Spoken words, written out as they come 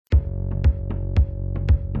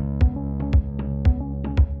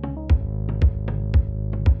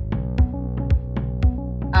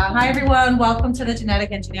Hi, everyone. Welcome to the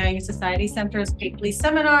Genetic Engineering Society Center's weekly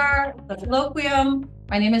seminar, the colloquium.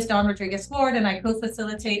 My name is Dawn Rodriguez-Ford, and I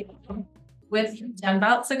co-facilitate with Jen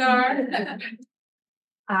Baltzegar.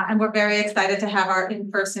 And we're very excited to have our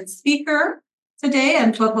in-person speaker today.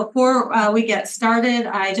 And before we get started,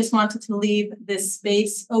 I just wanted to leave this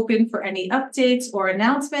space open for any updates or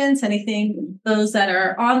announcements, anything those that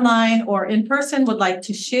are online or in person would like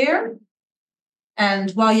to share.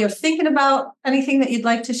 And while you're thinking about anything that you'd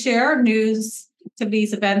like to share, news,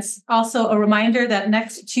 activities, events, also a reminder that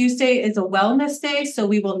next Tuesday is a wellness day, so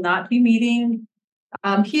we will not be meeting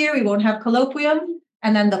here. We won't have colloquium.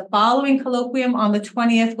 And then the following colloquium on the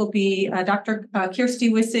 20th will be Dr.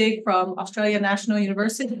 Kirsty Wissig from Australia National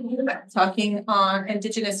University talking on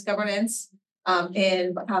Indigenous governance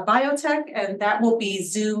in biotech, and that will be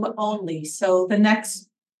Zoom only. So the next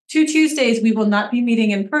 2 Tuesdays, we will not be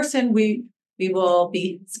meeting in person. We will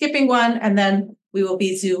be skipping one, and then we will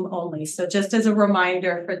be Zoom only. So just as a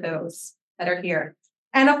reminder for those that are here.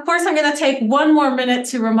 And of course, I'm going to take one more minute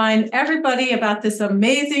to remind everybody about this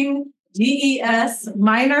amazing GES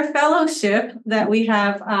minor fellowship that we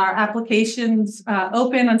have our applications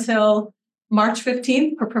open until March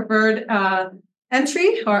 15th for preferred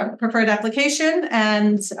entry or preferred application.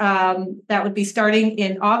 And that would be starting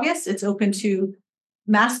in August. It's open to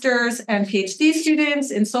master's and PhD students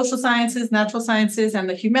in social sciences, natural sciences, and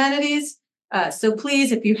the humanities. So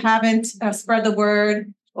please, if you haven't spread the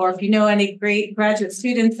word, or if you know any great graduate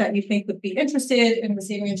students that you think would be interested in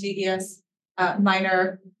receiving a GES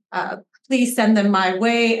minor, please send them my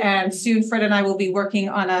way. And soon Fred and I will be working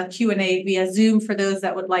on a Q&A via Zoom for those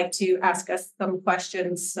that would like to ask us some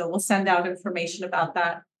questions. So we'll send out information about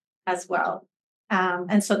that as well.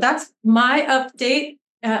 And so that's my update.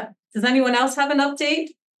 Does anyone else have an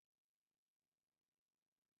update?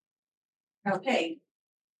 Okay,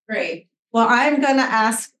 great. Well, I'm going to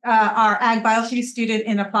ask our Ag Biology student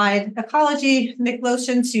in Applied Ecology, Nick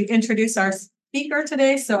Lotion, to introduce our speaker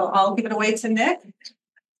today. So I'll give it away to Nick.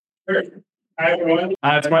 Sure. Hi, everyone.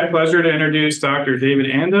 It's my pleasure to introduce Dr. David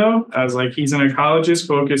Andow. He's an ecologist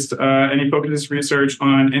focused, and he focuses research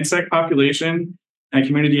on insect population and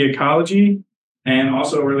community ecology, and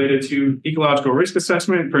also related to ecological risk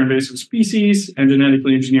assessment for invasive species and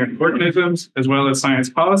genetically engineered organisms, as well as science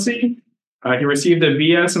policy. He received a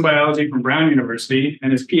BS in biology from Brown University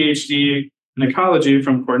and his PhD in ecology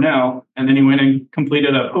from Cornell. And then he went and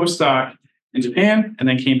completed a postdoc in Japan, and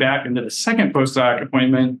then came back and did a second postdoc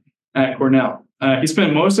appointment at Cornell. He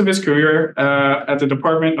spent most of his career at the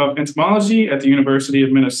Department of Entomology at the University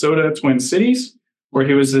of Minnesota, Twin Cities, where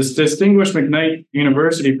he was this distinguished McKnight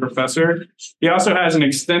University professor. He also has an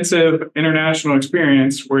extensive international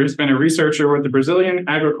experience where he's been a researcher with the Brazilian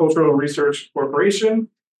Agricultural Research Corporation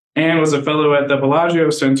and was a fellow at the Bellagio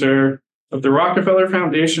Center of the Rockefeller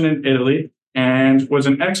Foundation in Italy, and was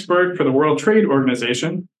an expert for the World Trade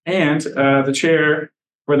Organization and the chair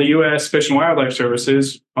for the U.S. Fish and Wildlife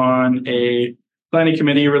Services on a planning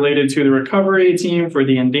committee related to the recovery team for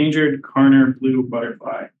the endangered Carner blue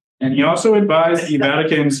butterfly. And he also advised the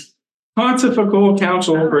Vatican's Pontifical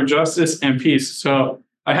Council for Justice and Peace. So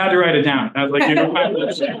I had to write it down. I was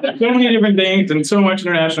like, so many different things and so much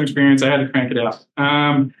international experience, I had to crank it out.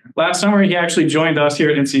 Last summer, he actually joined us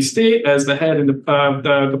here at NC State as the head of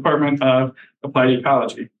the Department of Applied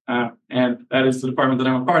Ecology. And that is the department that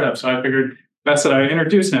I'm a part of. So I figured best that I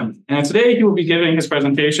introduce him. And today he will be giving his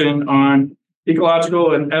presentation on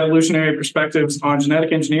ecological and evolutionary perspectives on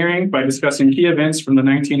genetic engineering by discussing key events from the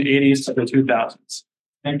 1980s to the 2000s.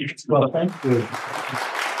 Thank you. Well, thank you.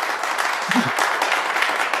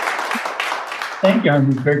 Thank you.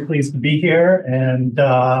 I'm very pleased to be here. And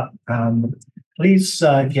please,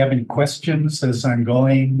 if you have any questions as I'm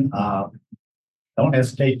going, don't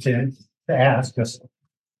hesitate to ask us.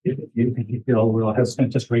 If you feel a little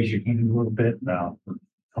hesitant, just raise your hand a little bit.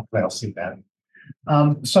 Hopefully I'll see that.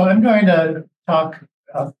 So I'm going to talk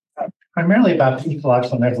primarily about the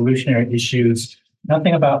ecological and evolutionary issues,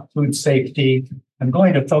 nothing about food safety. I'm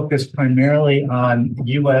going to focus primarily on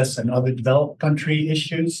U.S. and other developed country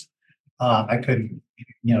issues. I could,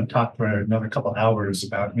 talk for another couple hours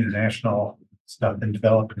about international stuff in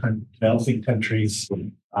developing countries,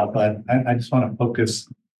 but I just want to focus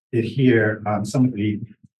it here on some of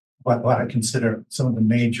what I consider some of the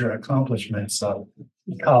major accomplishments of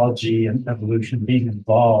ecology and evolution being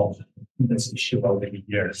involved in this issue over the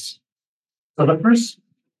years. So the first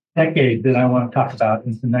decade that I want to talk about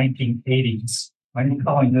is the 1980s. I'm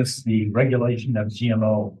calling this the regulation of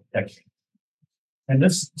GMO decade. And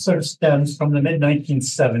this sort of stems from the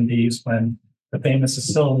mid-1970s when the famous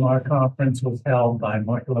Asilomar conference was held by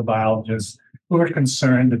molecular biologists who were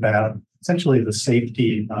concerned about essentially the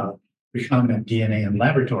safety of recombinant DNA in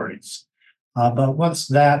laboratories. But once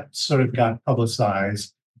that sort of got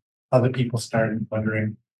publicized, other people started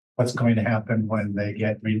wondering what's going to happen when they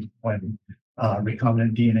get when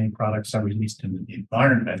recombinant DNA products are released into the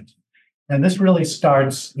environment. And this really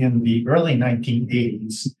starts in the early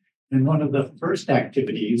 1980s. And one of the first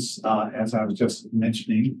activities, as I was just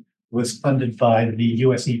mentioning, was funded by the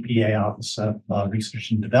US EPA Office of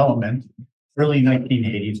Research and Development, early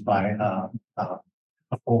 1980s by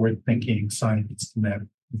a forward-thinking scientist in that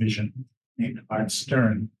division named Art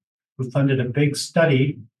Stern, who funded a big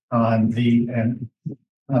study on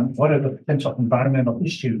what are the potential environmental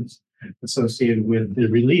issues associated with the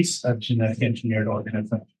release of genetic engineered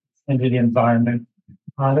organisms into the environment.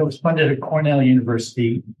 That was funded at Cornell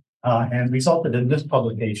University and resulted in this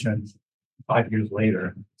publication 5 years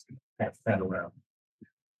later. Pass that around.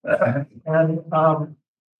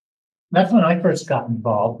 That's when I first got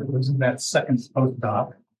involved. It was in that second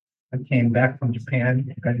postdoc. I came back from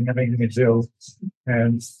Japan. I didn't have anything to do.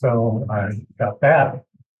 And so I got that.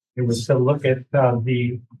 It was to look at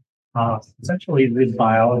essentially the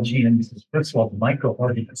biology and first of all,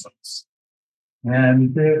 microorganisms.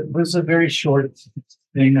 And it was a very short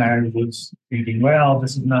thing. I was thinking, well,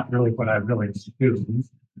 this is not really what I really do.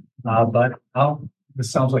 But this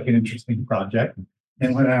sounds like an interesting project.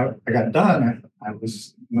 And when I got done, I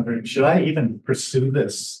was wondering, should I even pursue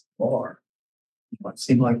this more? It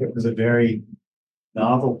seemed like it was a very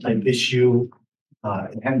novel type issue.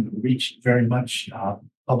 It hadn't reached very much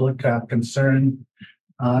public concern.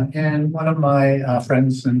 And one of my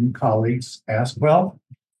friends and colleagues asked, well,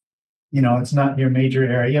 it's not your major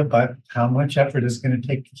area, but how much effort is it going to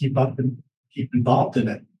take to keep involved in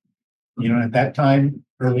it? At that time,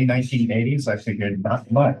 early 1980s, I figured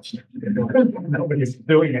not much. Nobody's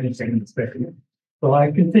doing anything in this area. So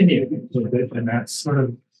I continued with it, and that's sort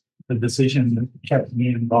of the decision that kept me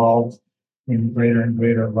involved in greater and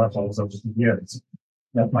greater levels over the years.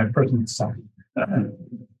 That's my personal side.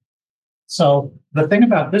 So the thing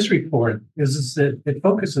about this report is that it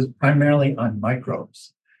focuses primarily on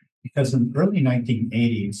microbes, because in the early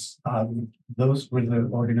 1980s, those were the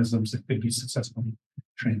organisms that could be successfully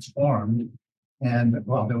transformed. And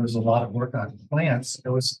while there was a lot of work on plants, it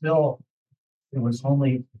was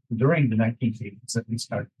only during the 1980s that we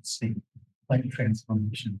started to see plant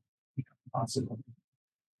transformation become possible.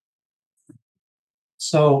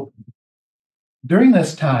 So during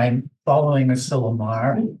this time, following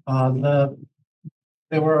Asilomar,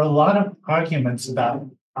 there were a lot of arguments about,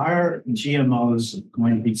 are GMOs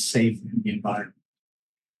going to be safe in the environment?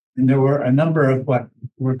 And there were a number of what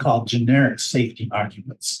were called generic safety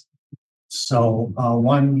arguments. So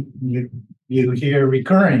one you hear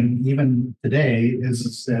recurring even today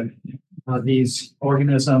is that these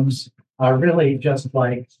organisms are really just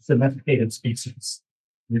like domesticated species.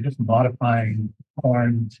 They're just modifying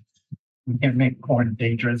corn. We can't make corn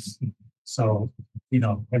dangerous. So,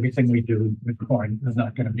 everything we do with corn is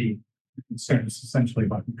not going to be concerned. It's essentially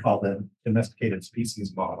what we call the domesticated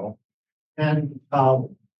species model. And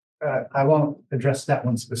I won't address that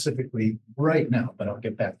one specifically right now, but I'll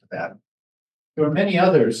get back to that. There are many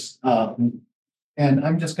others, and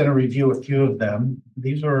I'm just going to review a few of them.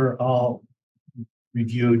 These were all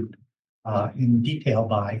reviewed in detail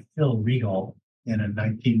by Phil Regal in a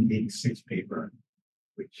 1986 paper,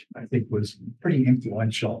 which I think was pretty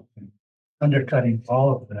influential in undercutting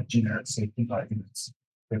all of the generic safety arguments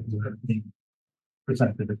that were being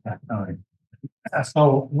presented at that time.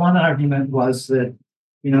 So one argument was that,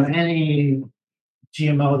 any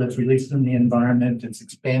GMO that's released in the environment, its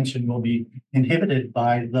expansion will be inhibited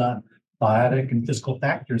by the biotic and physical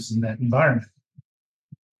factors in that environment.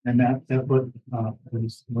 And that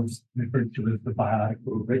was referred to as the biotic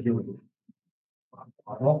regulator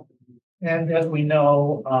model. And as we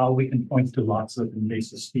know, we can point to lots of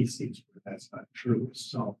invasive species where that's not true.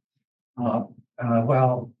 So, I'm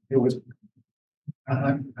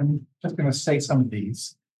just going to say some of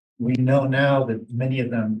these. We know now that many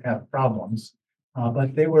of them have problems,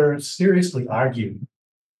 but they were seriously argued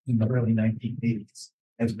in the early 1980s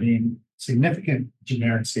as being significant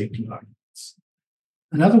generic safety arguments.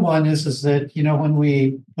 Another one is that, when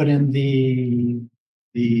we put in the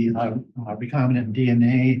recombinant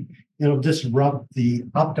DNA, it'll disrupt the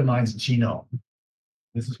optimized genome.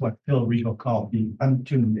 This is what Phil Regal called the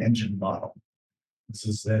untuned engine model. This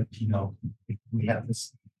is that, if we have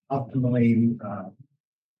this optimally,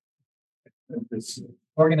 this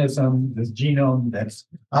organism, this genome that's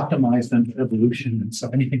optimized under evolution, and so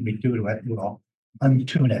anything we do to it will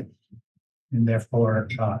untune it, and therefore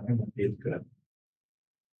it won't be as good.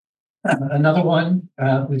 Another one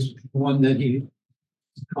is one that he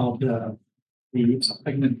It's called the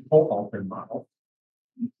pregnant pole vaulter model.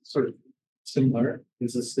 Sort of similar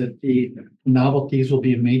is this that the novelties will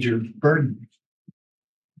be a major burden.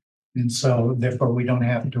 And so therefore we don't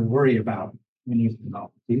have to worry about any of the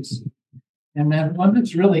novelties. And then one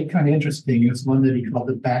that's really kind of interesting is one that he called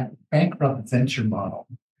the bankrupt venture model.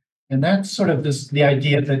 And that's sort of the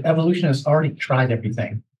idea that evolution has already tried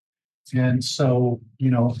everything. And so,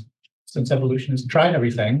 since evolution has tried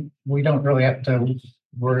everything, we don't really have to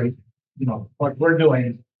worry. What we're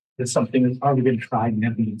doing is something that's already been tried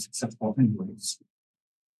and been successful anyways.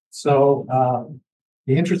 So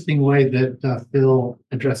the interesting way that Phil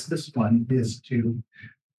addressed this one is to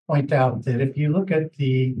point out that if you look at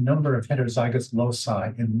the number of heterozygous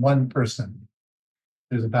loci in one person,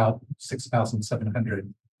 there's about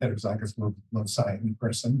 6,700 heterozygous loci in a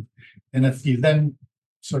person. And if you then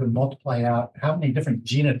sort of multiply out how many different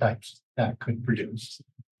genotypes that could produce,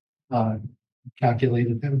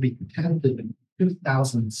 calculated that would be 10 to the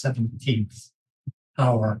 2017th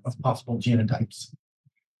power of possible genotypes.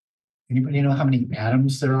 Anybody know how many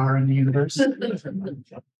atoms there are in the universe?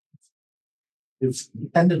 It's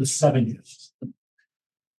 10 to the 70th.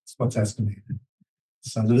 That's what's estimated.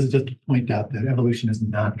 So this is just to point out that evolution is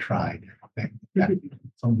not tried.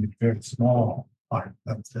 It's only a very small part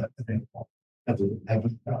of the available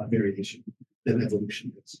variation that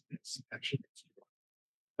evolution is actually.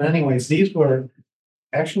 But anyways, these were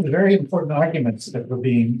actually very important arguments that were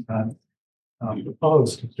being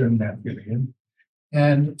proposed during that period.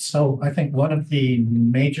 And so I think one of the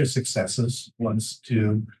major successes was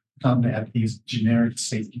to combat these generic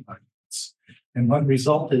safety arguments. And what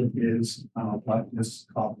resulted is what is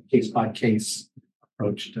called the case-by-case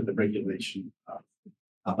approach to the regulation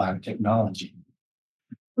of biotechnology.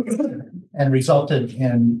 And resulted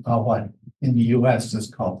in what in the US is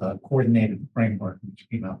called the Coordinated Framework, which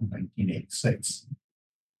came out in 1986.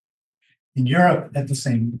 In Europe, at the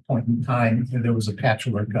same point in time, there was a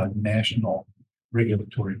patchwork of national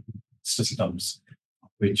regulatory systems,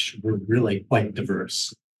 which were really quite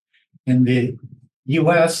diverse. In the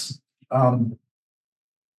US,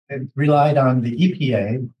 it relied on the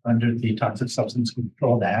EPA under the Toxic Substance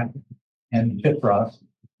Control Act and FIPRA,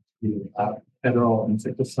 the Federal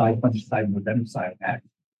Insecticide, Fungicide, and Rodenticide Act.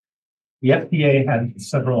 The FDA had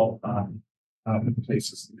several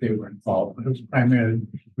places that they were involved, but it was primarily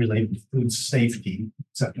related to food safety,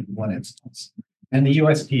 except in one instance. And the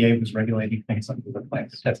USDA was regulating things like the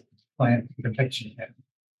Plant Protection Act.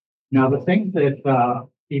 Now, the thing that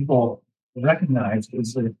people recognized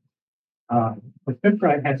was that the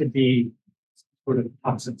FIPRA had to be sort of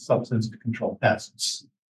toxic substance to control pests.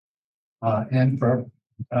 And for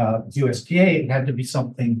USDA, it had to be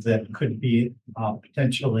something that could be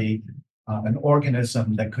potentially an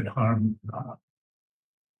organism that could harm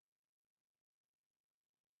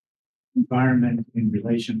environment in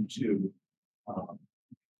relation to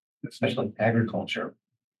especially agriculture.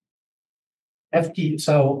 And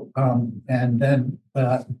then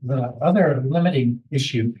the other limiting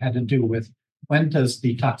issue had to do with when does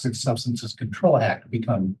the Toxic Substances Control Act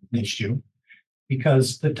become an issue?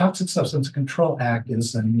 Because the Toxic Substance Control Act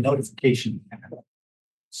is a notification act.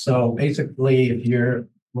 So basically, if you're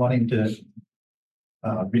wanting to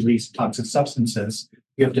release toxic substances,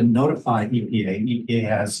 you have to notify EPA. EPA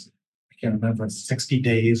has, I can't remember, 60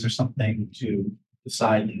 days or something to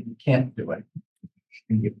decide you can't do it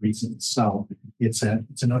and give reasons. So it's a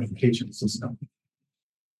notification system.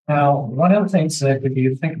 Now, one of the things that if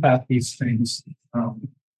you think about these things,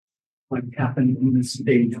 what happened in this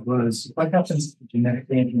stage was what happens to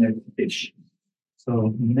genetically engineered fish.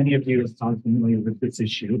 So many of you are familiar with this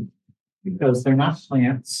issue because they're not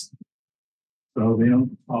plants, so they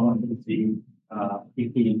don't fall under the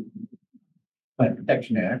EP Plant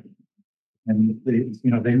Protection Act, and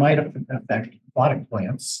they might affect aquatic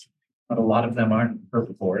plants, but a lot of them aren't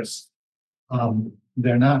herbivores.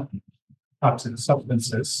 They're not toxic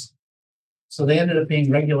substances, so they ended up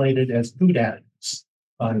being regulated as food additives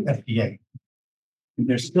by FDA. And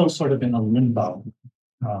they're still sort of in a limbo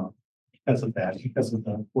because of that, because of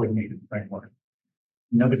the coordinated framework.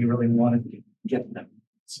 Nobody really wanted to get them.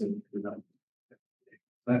 So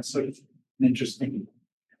that's sort of an interesting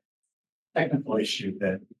technical issue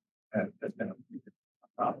that has been a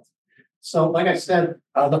problem. So like I said,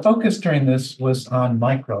 the focus during this was on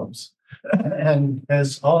microbes. And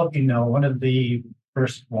as all of you know, one of the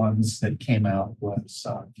first ones that came out was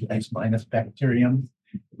Leishmaniasis bacterium,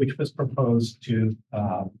 which was proposed to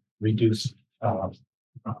reduce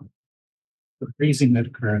the freezing that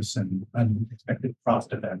occurs and unexpected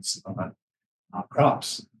frost events on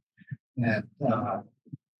crops. And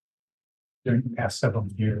during the past several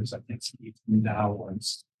years. I think Steve Andow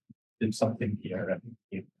once did something here and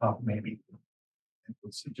he talked maybe it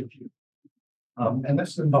was interviewed. And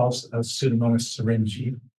this involves a Pseudomonas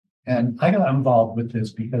syringae. And I got involved with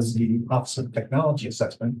this because the Office of Technology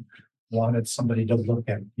Assessment wanted somebody to look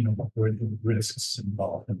at, what were the risks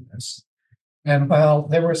involved in this. And while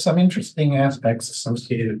there were some interesting aspects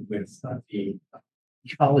associated with the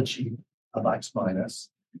ecology of Ice minus,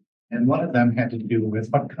 and one of them had to do with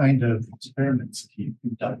what kind of experiments you've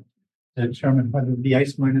done to determine whether the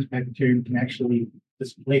Ice minus bacterium can actually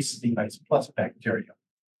displace the Ice plus bacterium.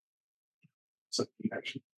 So you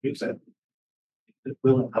actually use it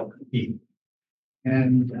will outcompete.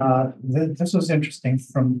 And this was interesting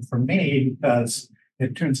for me because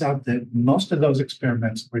it turns out that most of those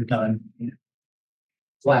experiments were done in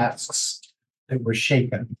flasks that were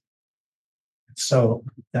shaken. So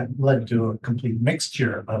that led to a complete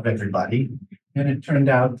mixture of everybody. And it turned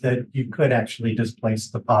out that you could actually displace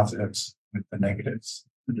the positives with the negatives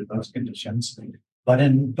under those conditions. But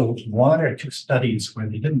in those one or two studies where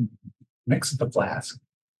they didn't mix the flask,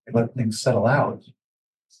 they let things settle out,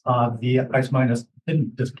 the Ice minus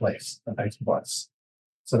didn't displace the Ice plus.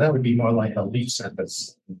 So that would be more like a leaf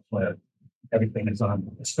surface where everything is on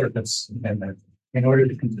the surface. And then in order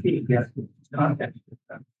to compete, you have to contact with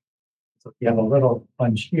them. So if you have a little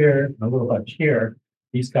bunch here and a little bunch here,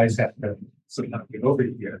 these guys have to somehow get over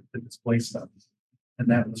here to displace them. And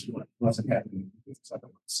that was what wasn't happening with these other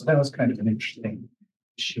ones. So that was kind of an interesting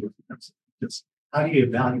issue. Just how do you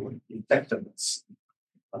evaluate the effectiveness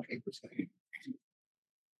of papers?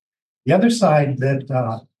 The other side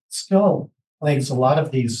that still plagues a lot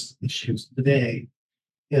of these issues today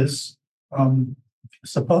is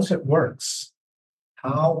suppose it works,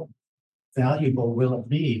 how valuable will it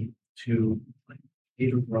be to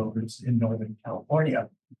potato growers in Northern California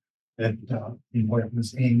that where it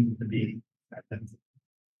was aimed to be effective?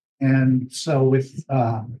 And so with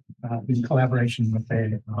in collaboration with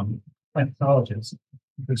a plantologist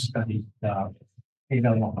who studied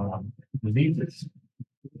potato diseases,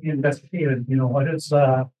 we investigated, what is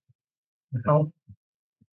how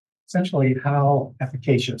essentially how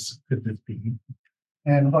efficacious could this be?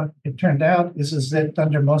 And what it turned out is that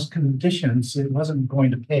under most conditions, it wasn't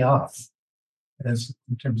going to pay off as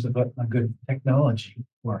in terms of a good technology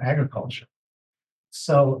for agriculture.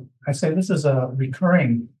 So I say this is a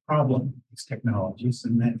recurring problem, these technologies,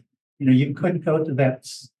 and that, you could go to that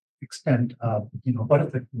extent of, what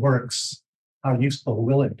if it works? How useful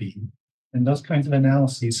will it be? And those kinds of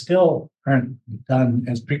analyses still aren't done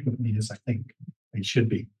as frequently as I think they should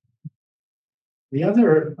be. The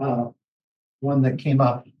other one that came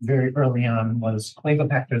up very early on was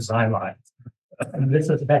Clavibacter xylem. And this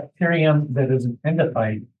is a bacterium that is an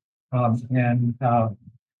endophyte.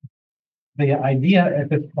 The idea at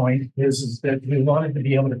this point is that we wanted to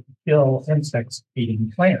be able to kill insects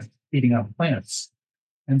feeding on plants.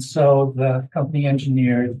 And so the company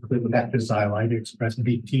engineered Clavibacter xylem to express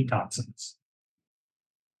Bt toxins.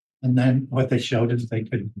 And then what they showed is they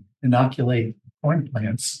could inoculate corn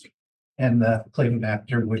plants and the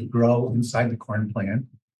Clavibacter would grow inside the corn plant.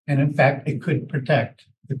 And in fact, it could protect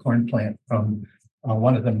the corn plant from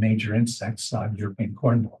one of the major insects, European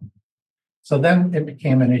corn boll. So then it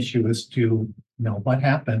became an issue as to, what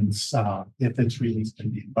happens if it's released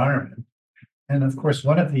in the environment. And of course,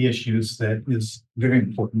 one of the issues that is very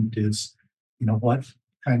important is, what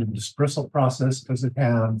kind of dispersal process does it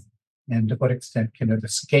have? And to what extent can it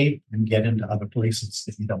escape and get into other places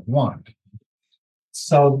that you don't want?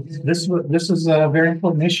 So this is a very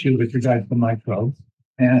important issue with regard to the microbe.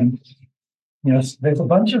 And, there's a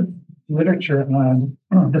bunch of literature on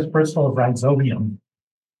dispersal of rhizobium,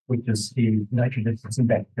 which is the nitrogen-fixing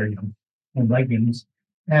bacterium in legumes.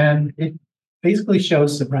 And it basically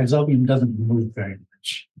shows that rhizobium doesn't move very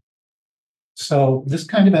much. So this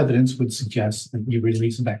kind of evidence would suggest that you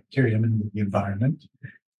release a bacterium into the environment.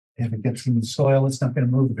 If it gets in the soil, it's not going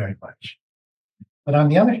to move very much. But on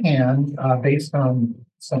the other hand, based on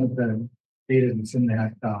some of the data that's in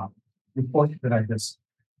that report that I just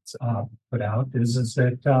put out, is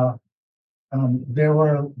that there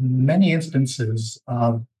were many instances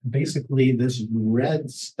of basically this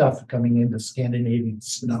red stuff coming into Scandinavian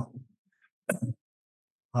snow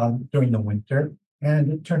during the winter.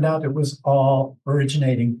 And it turned out it was all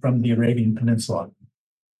originating from the Arabian Peninsula.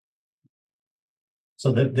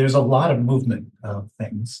 So that there's a lot of movement of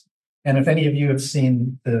things. And if any of you have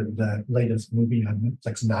seen the latest movie on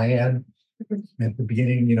Netflix, Naiad, at the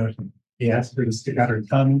beginning, he asked her to stick out her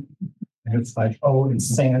tongue. And it's like, oh,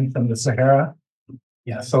 it's sand from the Sahara.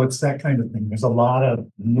 Yeah, so it's that kind of thing. There's a lot of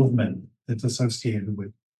movement that's associated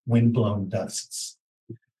with windblown dusts.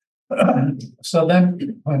 So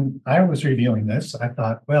then when I was reviewing this, I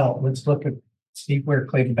thought, well, let's see where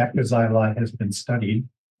Clavibacter xylem has been studied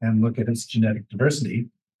and look at its genetic diversity.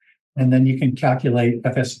 And then you can calculate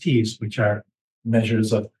FSTs, which are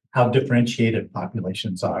measures of how differentiated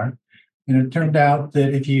populations are. And it turned out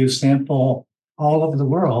that if you sample all over the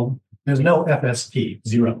world, there's no FST,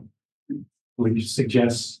 zero, which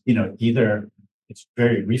suggests, either it's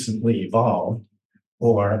very recently evolved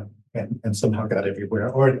or and somehow got everywhere,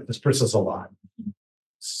 or disperses a lot.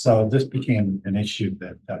 So this became an issue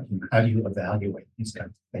that how do you evaluate these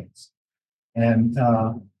kinds of things? And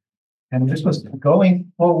this was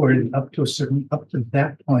going forward up to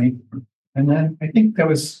that point. And then I think there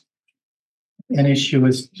was an issue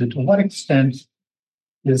as to what extent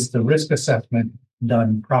is the risk assessment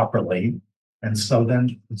done properly. And so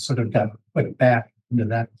then it sort of got put back into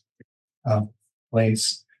that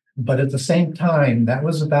place. But at the same time, that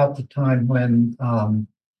was about the time when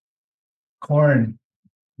corn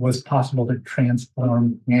was possible to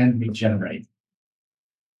transform and regenerate.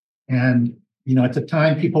 And at the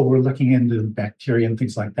time, people were looking into bacteria and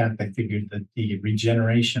things like that. They figured that the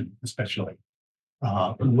regeneration, especially,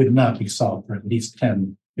 would not be solved for at least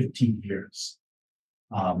 10, 15 years.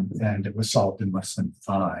 And it was solved in less than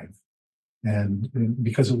 5. And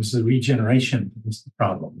because it was the regeneration that was the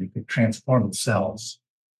problem. You could transform the cells,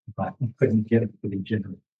 but you couldn't get it to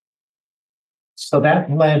regenerate. So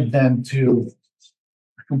that led then to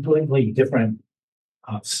a completely different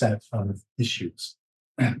set of issues.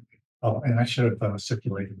 Oh, and I should have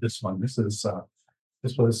circulated this one. This was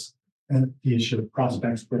the issue of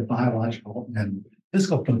prospects for biological and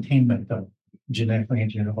physical containment of genetically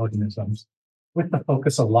engineered organisms, with the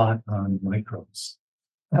focus a lot on microbes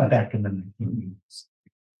back in the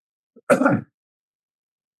 1980s.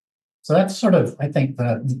 So that's sort of, I think,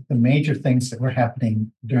 the major things that were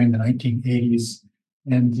happening during the 1980s.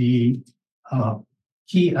 And the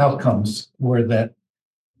key outcomes were that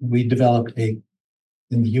we developed in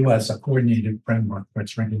the US, a coordinated framework for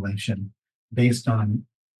its regulation based on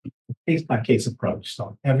a case-by-case approach.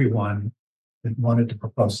 So everyone that wanted to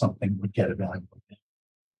propose something would get evaluated.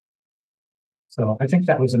 So I think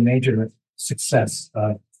that was a major success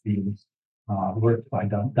of the work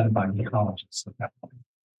done by ecologists at that point.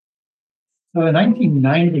 So the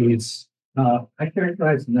 1990s, I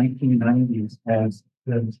characterize the 1990s as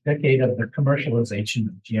the decade of the commercialization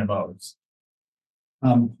of GMOs.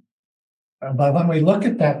 But when we look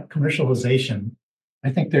at that commercialization,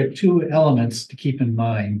 I think there are 2 elements to keep in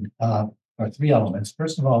mind, or 3 elements.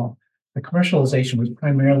 First of all, the commercialization was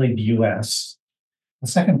primarily the US. The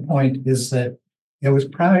second point is that it was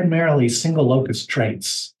primarily single locus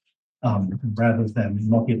traits rather than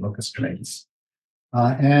multi-locus traits.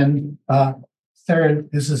 And third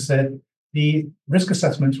is that the risk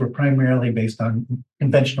assessments were primarily based on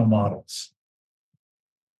conventional models.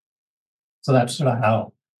 So that's sort of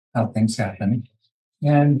how things happen.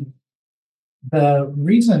 And the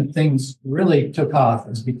reason things really took off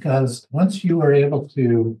is because once people were able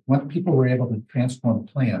to transform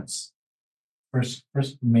plants, first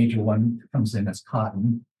major one comes in as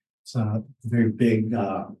cotton. It's a very big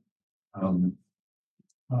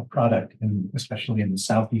product, especially in the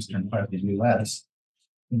southeastern part of the US.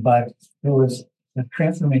 But there was a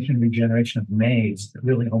transformation and regeneration of maize that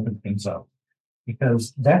really opened things up,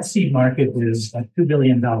 because that seed market is a $2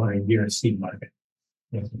 billion a year seed market.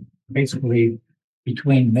 Basically,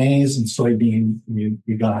 between maize and soybean,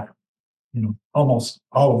 you got almost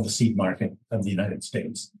all of the seed market of the United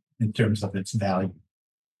States in terms of its value.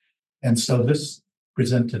 And so this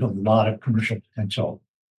presented a lot of commercial potential.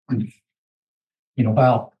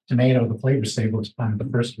 While tomato, the flavor saver, was kind of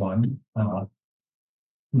the first one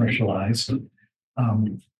commercialized,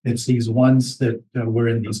 it's these ones that were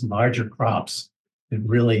in these larger crops that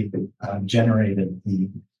really generated the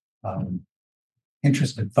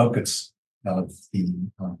interest and focus of the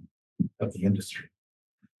industry.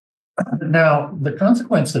 Now, the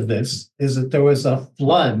consequence of this is that there was a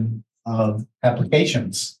flood of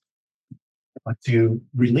applications to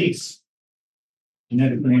release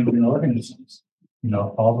genetically engineered organisms.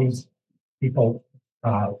 All these people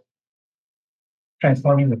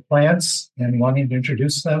transforming the plants and wanting to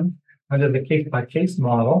introduce them under the case-by-case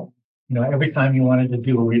model. Every time you wanted to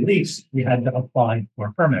do a release, you had to apply for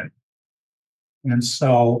a permit. And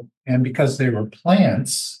because they were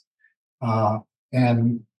plants,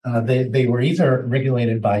 they were either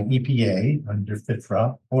regulated by EPA under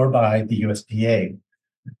FIFRA or by the USDA.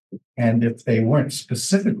 And if they weren't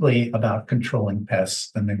specifically about controlling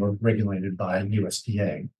pests, then they were regulated by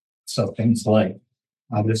USDA. So things like,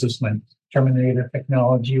 this is when Terminator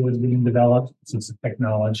technology was being developed. This is a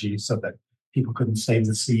technology so that people couldn't save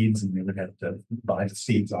the seeds and they would have to buy the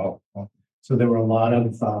seeds all. So there were a lot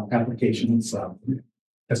of applications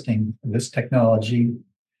testing this technology.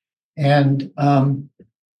 And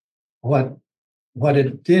what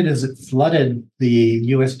it did is it flooded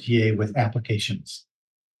the USDA with applications.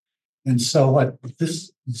 And so what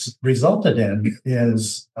this resulted in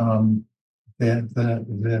is the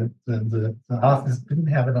office didn't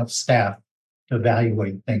have enough staff to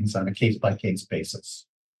evaluate things on a case-by-case basis.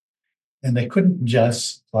 And they couldn't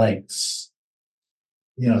just they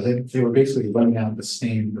were basically running out the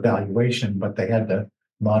same evaluation, but they had to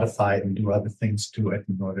modify it and do other things to it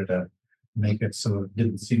in order to make it so it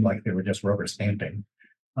didn't seem like they were just rubber stamping.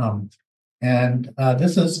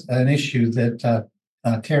 This is an issue that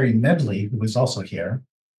Terry Medley, who was also here,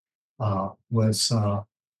 had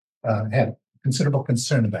considerable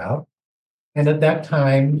concern about. And at that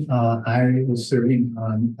time, I was serving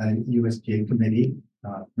on a USDA committee,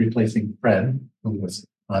 replacing Fred, who was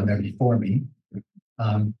on there before me.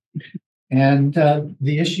 The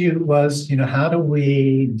issue was, how do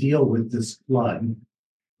we deal with this flood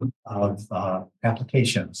of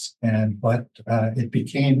applications? And what it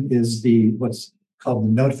became is what's called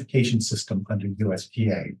the notification system under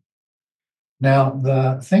USDA. Now,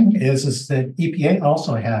 the thing is that EPA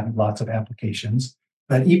also had lots of applications,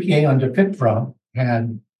 but EPA under FIPFRA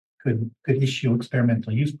could issue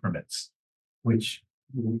experimental use permits, which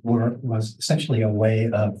was essentially a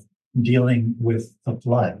way of dealing with the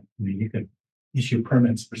flood. You could issue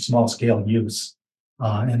permits for small scale use.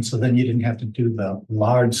 And so then you didn't have to do the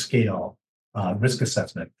large scale risk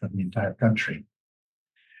assessment for the entire country.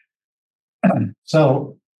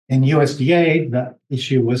 So in USDA, the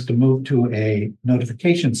issue was to move to a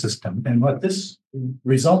notification system. And what this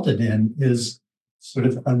resulted in is sort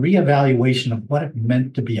of a reevaluation of what it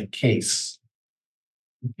meant to be a case.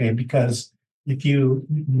 Okay, because if you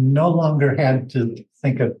no longer had to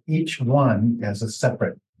think of each one as a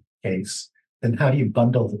separate case, then how do you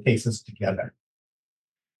bundle the cases together?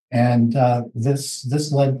 And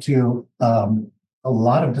this led to a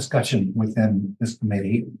lot of discussion within this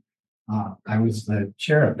committee. I was the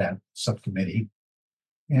chair of that subcommittee.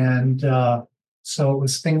 And so it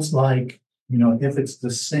was things like, if it's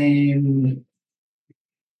the same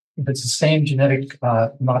genetic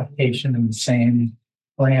modification in the same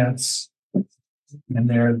plants, and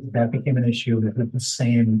that became an issue. Is it the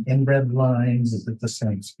same inbred lines? Is it the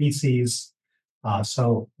same species?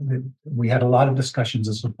 So we had a lot of discussions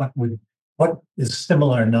as to what is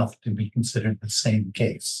similar enough to be considered the same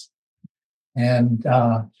case. And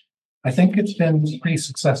I think it's been pretty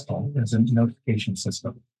successful as a notification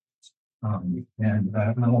system. And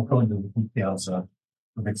I won't go into the details of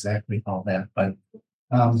exactly all that, but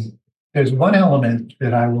there's one element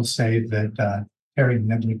that I will say that Terry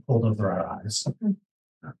Medley pulled over our eyes. And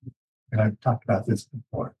I've talked about this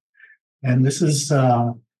before. And this is,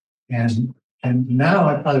 and now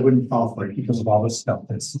I probably wouldn't fall for it because of all this stuff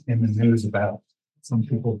that's in the news about some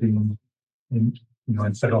people being in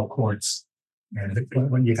federal courts and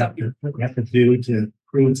what you have to do to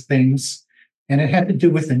prove things. And it had to do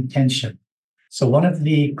with intention. So one of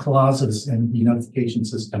the clauses in the notification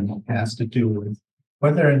system has to do with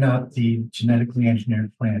whether or not the genetically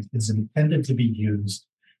engineered plant is intended to be used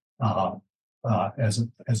as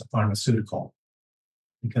a pharmaceutical,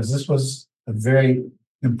 because this was a very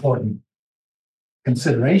important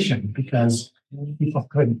consideration, because people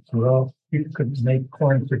couldn't make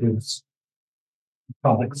corn produce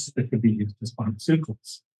products that could be used as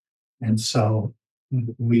pharmaceuticals. And so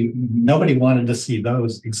nobody wanted to see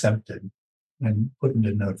those exempted and put into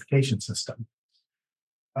a notification system.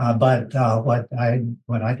 But what I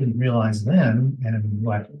didn't realize then, and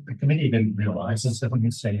what the committee didn't realize, is that when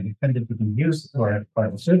you say intended to be used for a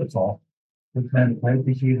pharmaceutical, it meant that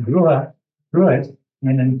if you grew it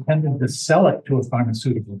and intended to sell it to a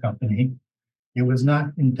pharmaceutical company, it was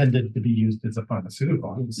not intended to be used as a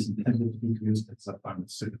pharmaceutical. It was intended to be used as a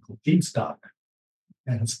pharmaceutical feedstock.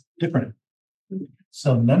 And it's different.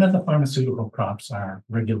 So none of the pharmaceutical crops are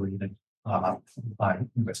regulated by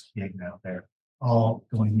USDA now. They're all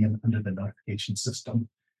going in under the notification system.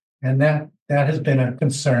 And that has been a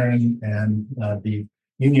concern, and the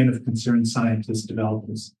Union of Concerned Scientists developed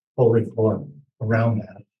this whole report around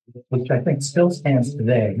that, which I think still stands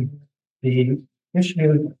today. There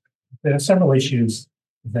are several issues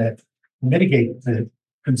that mitigate the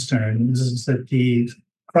concern. Is that the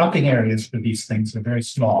cropping areas for these things are very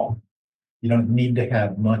small. You don't need to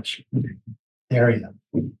have much area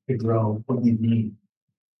to grow what you need.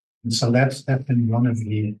 And so that's been one of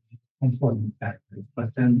the important factors.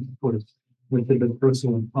 But then, of course, with the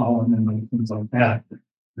dispersal of pollen and things like that,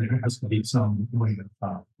 there has to be some way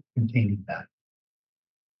of containing that.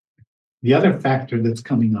 The other factor that's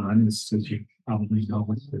coming on is, as you probably know,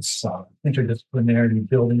 with this interdisciplinary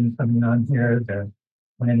building coming on here, they're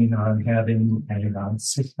planning on having a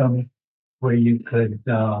system where you could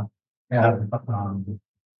have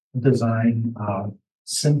design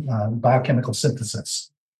biochemical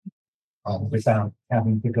synthesis without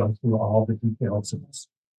having to go through all the details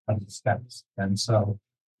of the steps. And so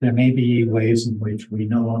there may be ways in which we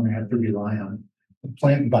no longer have to rely on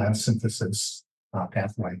plant biosynthesis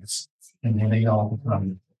pathways, and then they all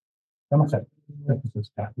become chemical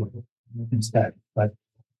synthesis pathways instead. But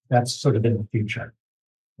that's sort of in the future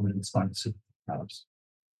when it's pharmaceutical products.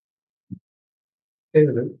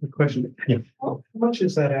 David, a question. Yeah. How much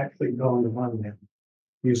is that actually going on there,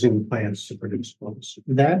 using plants to produce clothes?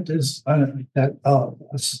 That is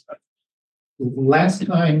last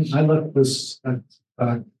time I looked was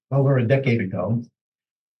over a decade ago,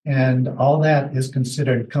 and all that is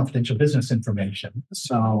considered confidential business information.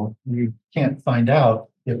 So you can't find out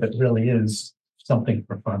if it really is something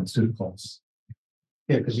for pharmaceuticals.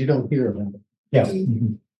 Yeah, because you don't hear about it. Yeah.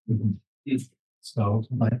 So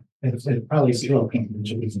it's probably still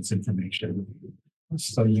confidential business information.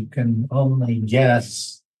 So you can only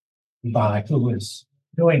guess by who is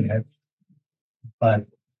doing it, but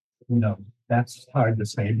that's hard to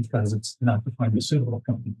say because it's not the pharmaceutical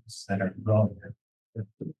companies that are growing it.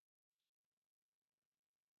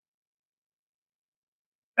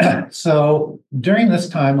 So during this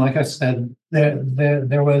time, like I said,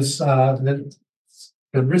 there was the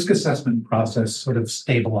risk assessment process sort of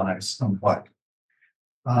stabilized somewhat.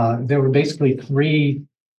 There were basically three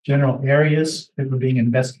general areas that were being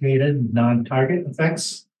investigated: non-target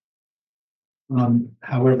effects.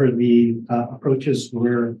 However, the approaches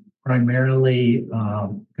were primarily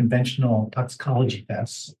conventional toxicology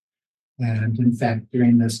tests. And in fact,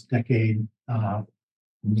 during this decade,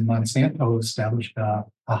 Monsanto established a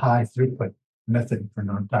high throughput method for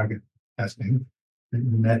non-target testing that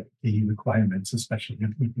met the requirements, especially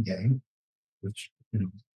in EPA, which,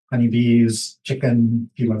 honeybees, chicken,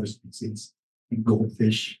 a few other species, and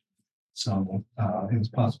goldfish. So it was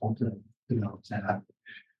possible to develop that.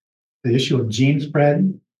 The issue of gene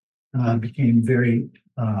spread became very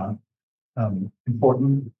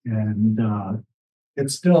important, and it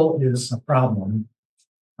still is a problem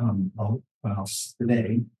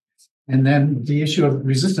today. And then the issue of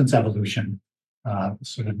resistance evolution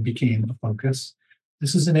sort of became a focus.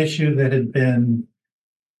 This is an issue that had been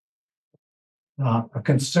a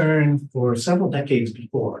concern for several decades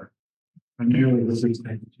before, primarily with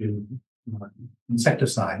respect to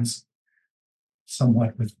insecticides,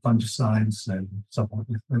 somewhat with fungicides and somewhat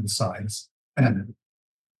with herbicides.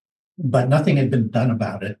 But nothing had been done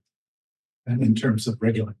about it in terms of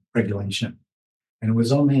regulation. And it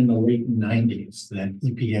was only in the late 90s that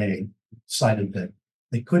EPA decided that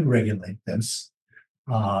they could regulate this.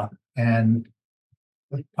 And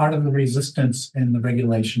part of the resistance in the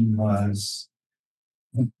regulation was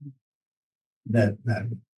that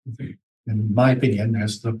in my opinion,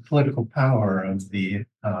 there's the political power of the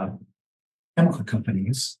chemical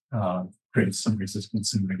companies created some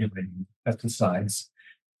resistance in regulating pesticides.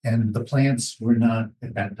 And the plants were not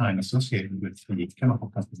at that time associated with the chemical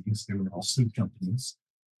companies. They were all seed companies.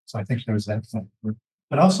 So I think there was that factor.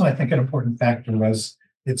 But also I think an important factor was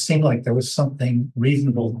it seemed like there was something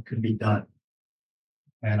reasonable that could be done.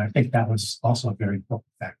 And I think that was also a very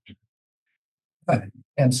important factor.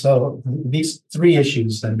 And so these three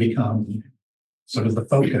issues then become sort of the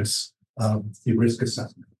focus of the risk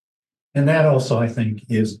assessment. And that also, I think,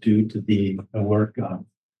 is due to the work of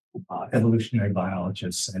evolutionary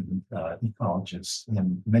biologists and ecologists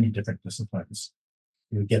in many different disciplines.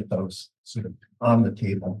 You get those sort of on the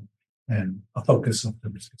table and a focus of the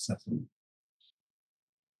risk assessment.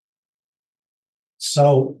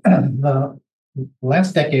 So the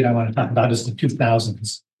last decade I want to talk about is the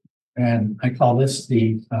 2000s. And I call this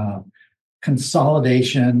the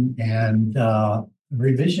consolidation and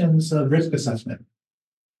revisions of risk assessment.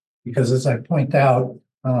 Because as I point out,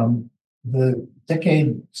 the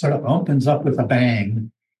decade sort of opens up with a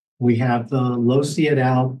bang. We have the Losi et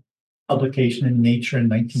al. Publication in Nature in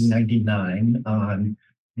 1999 on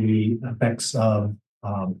the effects of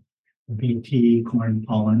BT corn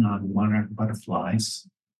pollen on monarch butterflies.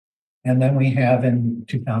 And then we have in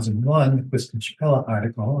 2001, the Quisquin-Chapilla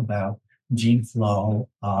article about gene flow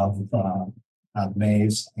of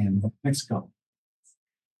maize in Mexico.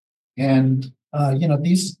 And,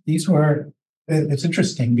 these were, it's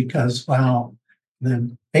interesting because while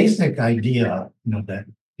the basic idea, that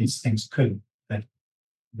these things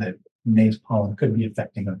that maize pollen could be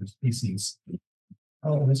affecting other species,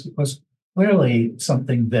 was clearly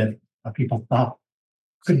something that people thought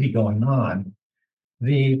could be going on.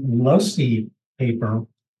 The Losi paper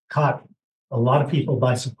caught a lot of people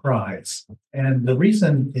by surprise. And the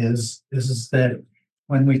reason is that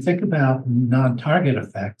when we think about non-target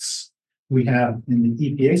effects, we have in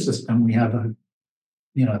the EPA system, we have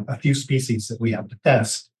a few species that we have to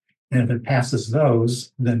test. And if it passes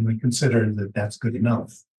those, then we consider that that's good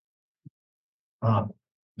enough.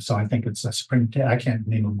 So I think it's a springtail, I can't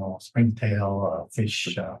name them all, springtail, a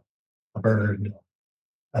fish, a bird,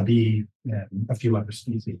 a bee, and a few other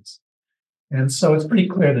species. And so it's pretty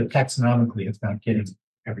clear that taxonomically it's not getting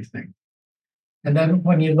everything. And then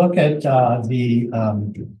when you look at the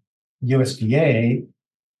USDA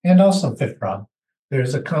and also FIFRA,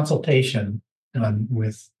 there's a consultation done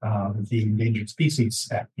with the Endangered Species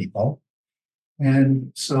Act people.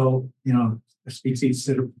 And so, the species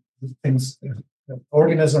that are things,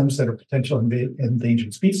 organisms that are potential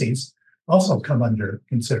endangered species also come under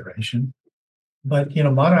consideration. But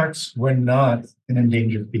monarchs were not an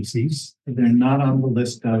endangered species. They're not on the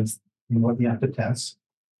list of what you have to test.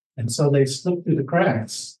 And so they slipped through the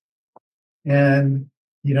cracks. And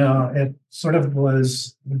it sort of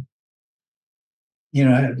was,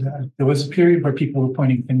 there was a period where people were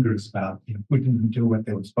pointing fingers about who didn't do what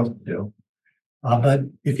they were supposed to do. But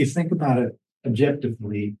if you think about it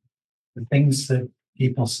objectively, the things that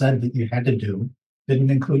people said that you had to do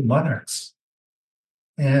didn't include monarchs.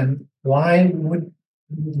 And why would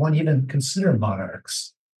one even consider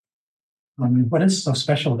monarchs? I mean, what is so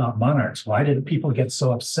special about monarchs? Why did people get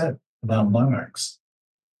so upset about monarchs?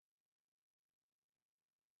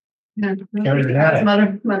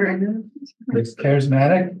 Charismatic. It's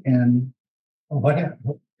charismatic, and what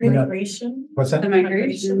happened? Migration. What's that? The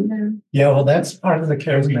migration. Yeah, well, that's part of the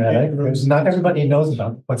charismatic. Because not everybody knows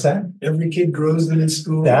about what's that? Every kid grows them in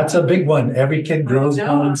school. That's a big one. Every kid grows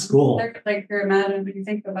one in school. Like charismatic, when you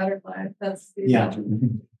think of butterflies, that's the Yeah.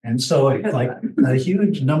 And so it's like a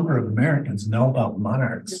huge number of Americans know about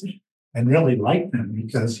monarchs and really like them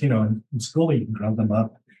because, in school you can grow them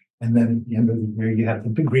up. And then at the end of the year, you have the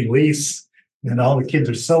big release and all the kids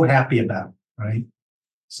are so happy about it, right?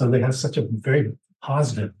 So they have such a very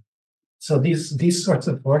positive. So these sorts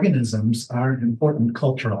of organisms are important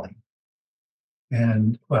culturally.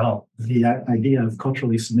 And well, the idea of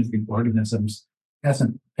culturally significant organisms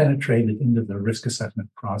hasn't penetrated into the risk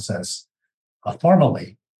assessment process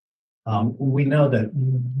formally. We know that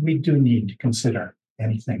we do need to consider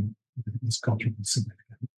anything that is culturally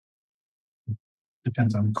significant.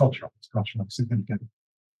 Depends on culture, it's culturally significant.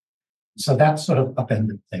 So that sort of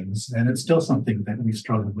upended things, and it's still something that we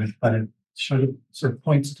struggle with, but it sort of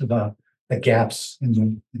points to the gaps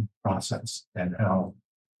in the process and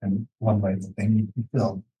one way that they need to be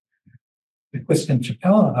filled. The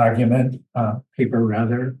Quiston-Chapella argument paper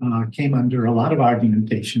rather came under a lot of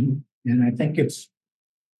argumentation, and I think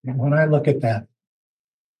when I look at that,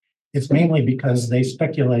 it's mainly because they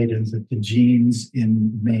speculated that the genes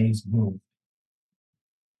in maize moved.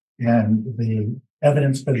 And the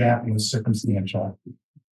evidence for that was circumstantial.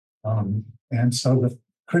 And so the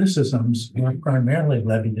criticisms were primarily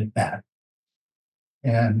levied at that.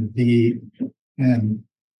 And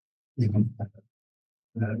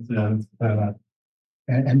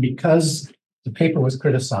and because the paper was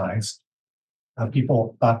criticized,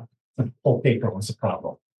 people thought the whole paper was a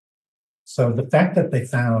problem. So the fact that they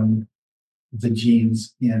found the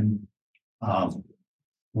genes in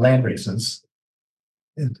land races,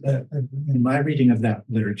 in my reading of that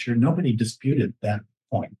literature, nobody disputed that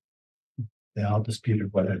point. They all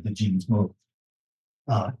disputed whether the genes move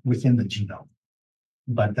within the genome.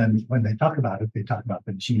 But then when they talk about it, they talk about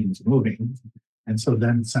the genes moving. And so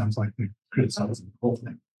then it sounds like they're criticizing the whole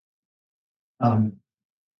thing.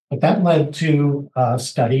 But that led to a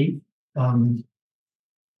study by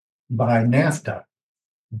NAFTA,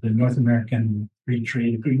 the North American Free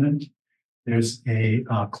Trade Agreement. There's a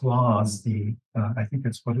clause, I think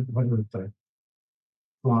it's what is the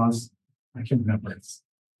clause? I can't remember. It's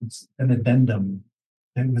an addendum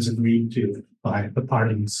that was agreed to by the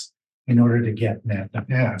parties in order to get NAFTA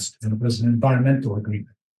passed, and it was an environmental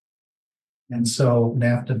agreement. And so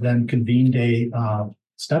NAFTA then convened a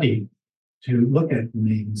study to look at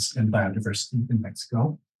maize and biodiversity in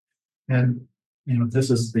Mexico. And this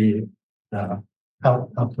is the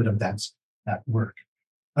output of that work.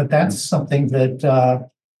 But that's something that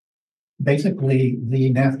basically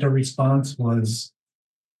the NAFTA response was,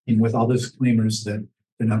 with all the disclaimers that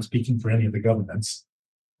they're not speaking for any of the governments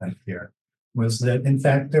here, was that in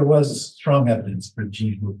fact there was strong evidence for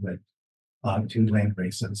gene movement to land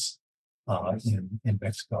races in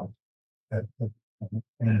Mexico.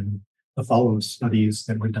 And the follow-up studies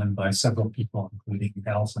that were done by several people, including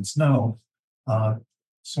Allison Snow,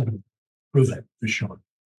 sort of prove it for sure.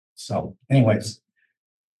 So anyways,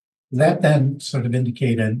 that then sort of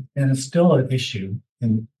indicated, and it's still an issue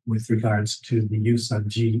with regards to the use of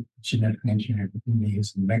genetic engineered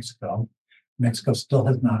maize in Mexico. Mexico still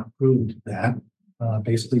has not approved that,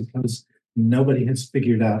 basically because nobody has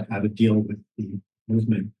figured out how to deal with the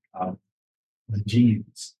movement of the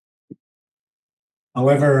genes.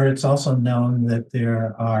 However, it's also known that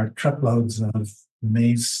there are truckloads of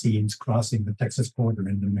maize seeds crossing the Texas border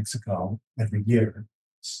into Mexico every year.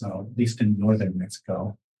 So at least in northern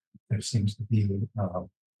Mexico, there seems to be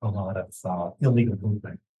a lot of illegal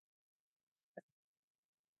movement.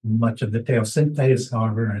 Much of the teosinte,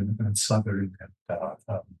 however, in southern and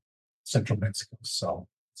central Mexico. So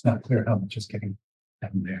it's not clear how much is getting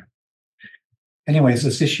done there. Anyways,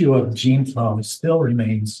 this issue of gene flow still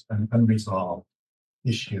remains an unresolved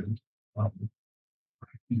issue.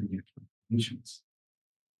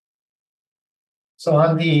 So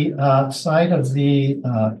on the side of the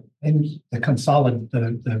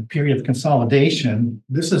the period of consolidation,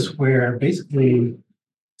 this is where basically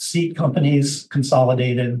seed companies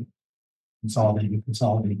consolidated,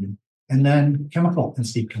 and then chemical and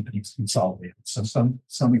seed companies consolidated. So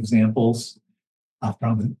some examples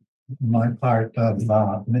from my part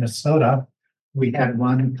of Minnesota, we had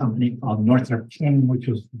one company called Northrop King, which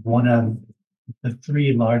was one of the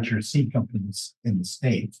three larger seed companies in the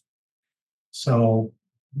state. So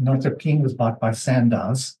Northrop King was bought by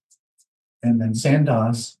Sandoz, and then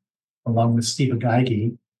Sandoz, along with Steve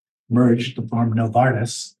Agagi, merged to form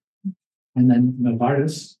Novartis. And then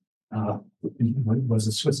Novartis was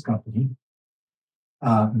a Swiss company,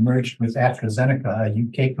 merged with AstraZeneca, a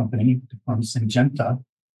UK company, to form Syngenta.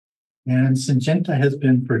 And Syngenta has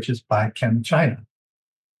been purchased by ChemChina.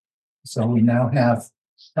 So we now have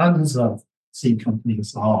tons of seed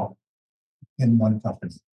companies all in one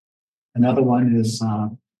company. Another one is a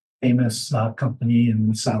famous company in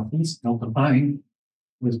the Southeast, Delta Pine,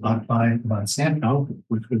 was bought by Monsanto,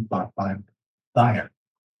 which was bought by Bayer.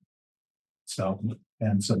 So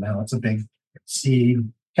now it's a big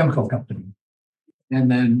seed chemical company. And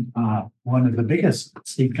then one of the biggest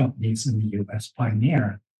seed companies in the US,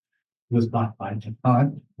 Pioneer, was bought by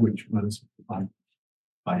DuPont, which was bought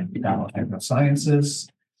by Dow AgroSciences,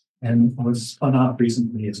 and was spun off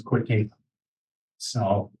recently as Corteva.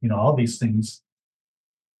 So, all these things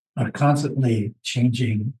are constantly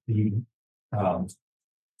changing the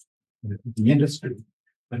industry.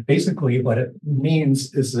 But basically what it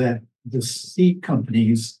means is that the seed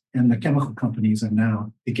companies and the chemical companies are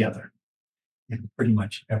now together in pretty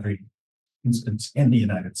much every instance in the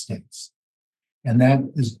United States. And that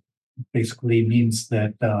is basically means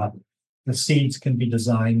that the seeds can be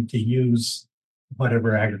designed to use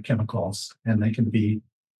whatever agrochemicals, and they can be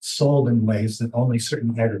sold in ways that only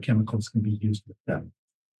certain agrochemicals can be used with them.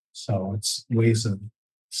 So it's ways of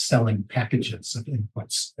selling packages of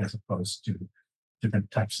inputs as opposed to different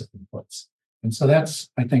types of inputs. And so that's,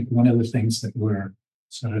 I think, one of the things that we're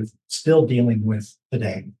sort of still dealing with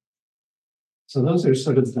today. So those are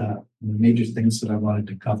sort of the major things that I wanted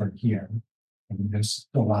to cover here. And there's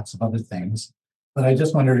still lots of other things, but I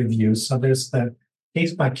just want to review. So there's the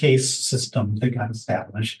case-by-case system that got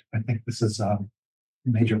established. I think this is a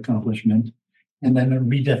major accomplishment. And then a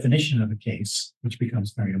redefinition of a case, which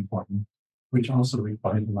becomes very important, which also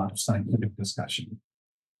requires a lot of scientific discussion.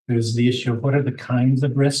 There's the issue of what are the kinds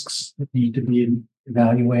of risks that need to be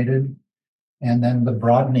evaluated, and then the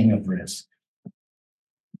broadening of risk.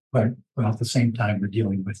 But at the same time, we're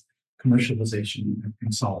dealing with commercialization and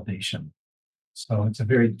consolidation. So it's a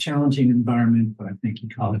very challenging environment, but I think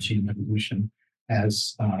ecology and evolution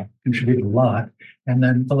has contributed a lot. And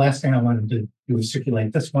then the last thing I wanted to do is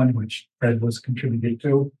circulate this one, which Fred was contributing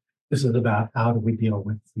to. This is about how do we deal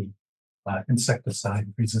with the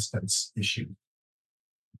insecticide resistance issue.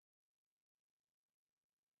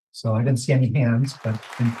 So I didn't see any hands, but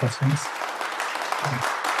any questions?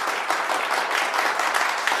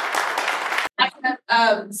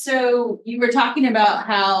 So you were talking about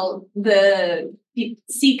how the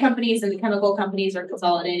seed companies and the chemical companies are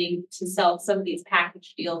consolidating to sell some of these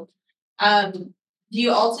package deals. Do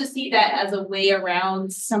you also see that as a way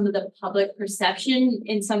around some of the public perception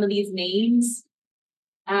in some of these names?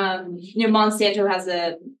 Monsanto has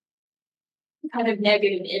a kind of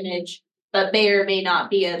negative image, but may or may not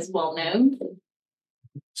be as well known.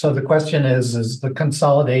 So the question is the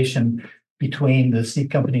consolidation between the seed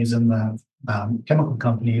companies and the chemical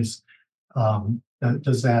companies,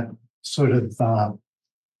 does that sort of,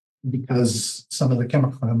 because some of the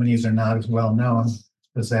chemical companies are not as well known,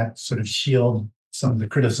 does that sort of shield some of the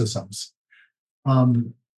criticisms.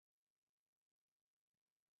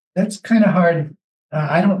 That's kind of hard.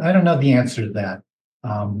 I don't know the answer to that.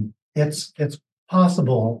 It's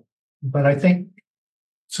possible, but I think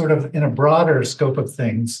sort of in a broader scope of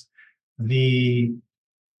things, the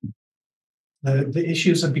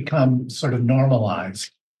issues have become sort of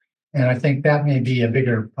normalized, and I think that may be a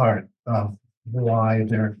bigger part of why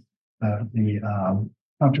the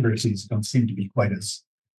controversies don't seem to be quite as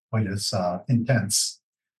intense.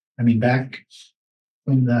 I mean, back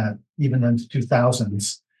in even in the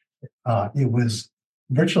 2000s, it was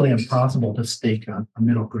virtually impossible to stake a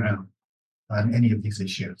middle ground on any of these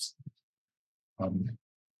issues.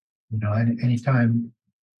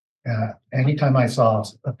 Anytime I saw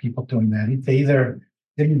people doing that, they either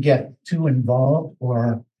didn't get too involved,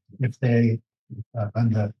 or if they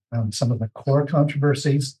on some of the core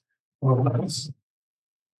controversies, or else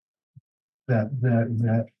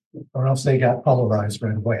or else they got polarized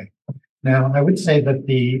right away. Now, I would say that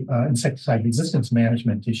the insecticide resistance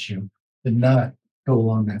management issue did not go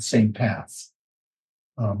along that same path.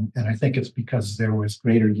 And I think it's because there was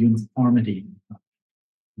greater uniformity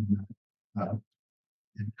in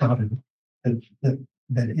how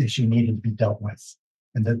that issue needed to be dealt with,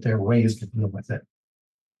 and that there are ways to deal with it.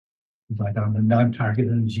 But on the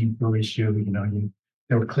non-targeted and gene flow issue,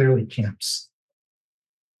 there were clearly camps.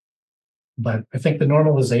 But I think the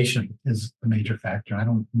normalization is a major factor. I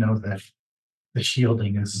don't know that the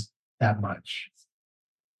shielding is that much.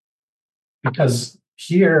 Because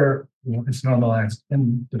here, it's normalized.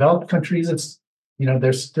 In developed countries, it's,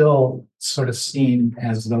 they're still sort of seen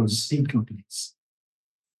as those seed companies.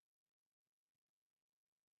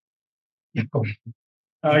 Yeah, go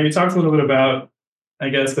ahead. You talked a little bit about, I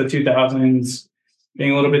guess, the 2000s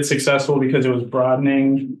being a little bit successful because it was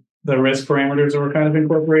broadening the risk parameters that were kind of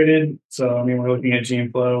incorporated. So, I mean, we're looking at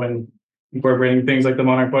gene flow and incorporating things like the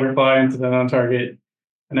monarch butterfly into the non-target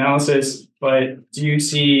analysis. But do you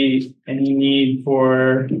see any need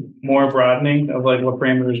for more broadening of like what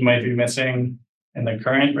parameters might be missing in the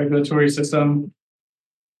current regulatory system?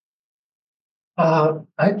 I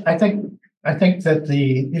think that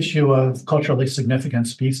the issue of culturally significant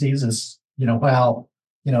species is,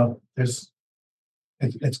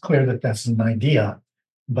 it's clear that that's an idea,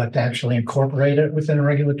 but to actually incorporate it within a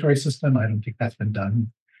regulatory system, I don't think that's been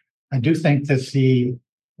done. I do think that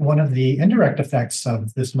one of the indirect effects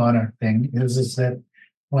of this monarch thing is that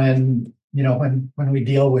when we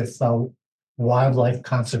deal with wildlife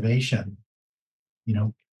conservation,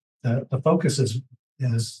 the focus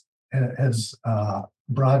has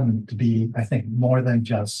broadened to be, I think, more than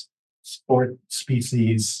just sport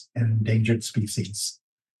species and endangered species.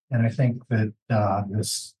 And I think that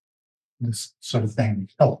this sort of thing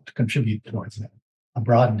helped contribute towards that, a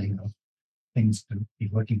broadening of things to be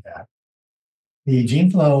looking at. The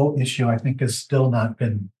gene flow issue, I think, has still not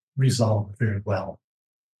been resolved very well.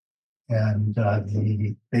 And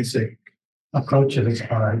the basic approaches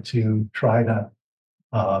are to try to,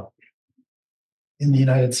 in the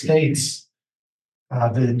United States,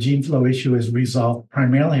 the gene flow issue is resolved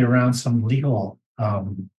primarily around some legal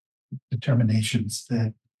determinations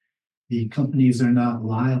that the companies are not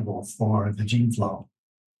liable for the gene flow.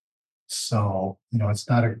 So, it's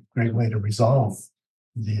not a great way to resolve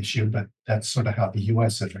the issue, but that's sort of how the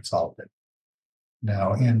US has resolved it.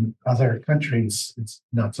 Now, in other countries, it's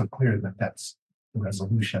not so clear that that's the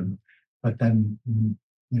resolution. But then,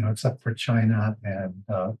 except for China and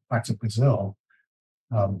parts of Brazil,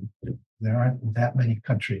 there aren't that many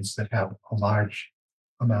countries that have a large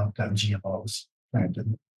amount of GMOs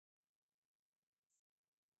planted.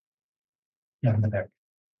 Yeah,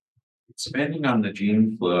 Expanding on the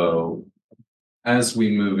gene flow, as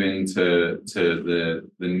we move into the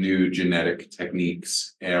new genetic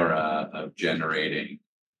techniques era of generating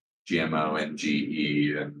GMO and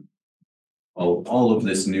GE and all of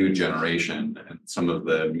this new generation, and some of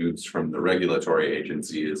the moves from the regulatory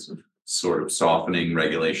agency is sort of softening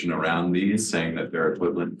regulation around these, saying that they're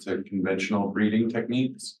equivalent to conventional breeding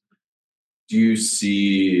techniques. Do you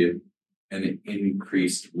see an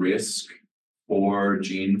increased risk for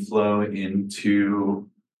gene flow into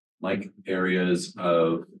like areas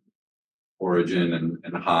of origin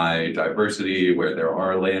and high diversity where there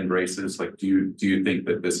are land races? Like, do you think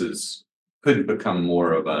that this could become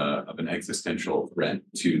more of an existential threat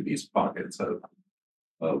to these pockets of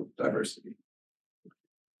diversity?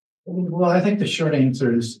 Well, I think the short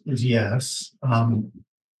answer is yes.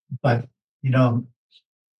 But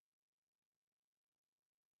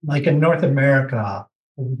like in North America,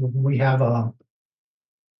 we have a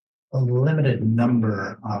limited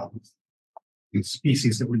number of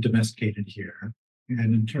species that were domesticated here.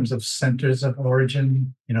 And in terms of centers of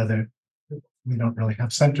origin, we don't really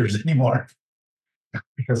have centers anymore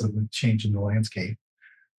because of the change in the landscape.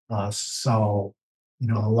 So,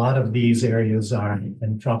 a lot of these areas are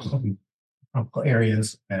in tropical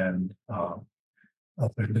areas and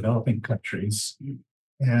other developing countries.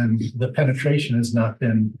 And the penetration has not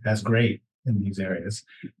been as great in these areas.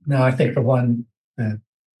 Now, I think the one that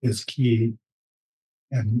is key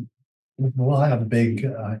and will have a big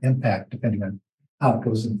impact depending on how it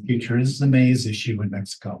goes in the future is the maize issue in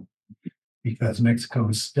Mexico. Because Mexico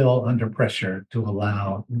is still under pressure to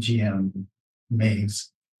allow GM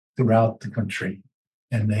maize throughout the country,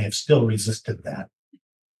 and they have still resisted that.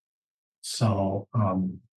 So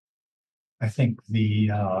I think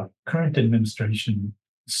the current administration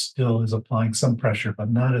still is applying some pressure, but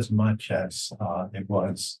not as much as it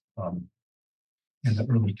was in the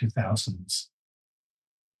early 2000s.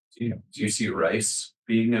 Do you see rice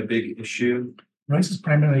being a big issue? Rice is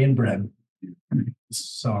primarily inbred,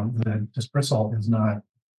 so the dispersal is not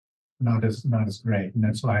as great, and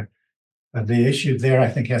that's why the issue there I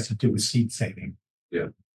think has to do with seed saving. Yeah.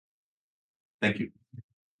 Thank you.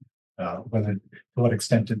 Whether to what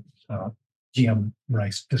extent GM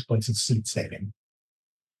rice displaces seed saving.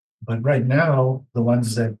 But right now, the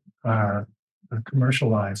ones that are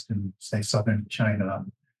commercialized in, say, southern China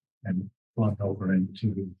and flown over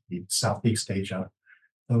into the Southeast Asia,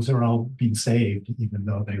 those are all being saved, even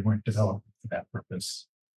though they weren't developed for that purpose.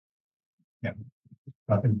 Yeah.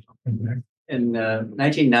 In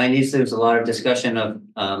 1990s, there was a lot of discussion of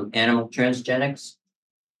animal transgenics.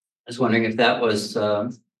 I was wondering if that was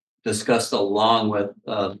discussed along with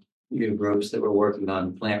groups that were working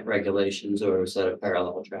on plant regulations, or is that a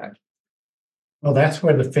parallel track? Well, that's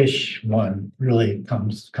where the fish one really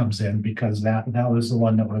comes in, because that was the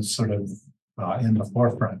one that was sort of in the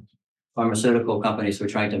forefront. Pharmaceutical companies were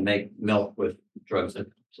trying to make milk with drugs.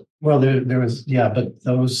 Well, there was, yeah, but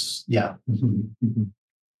those, yeah.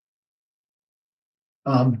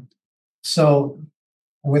 So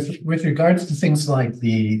with regards to things like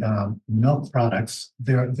the milk products,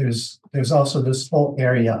 there's also this whole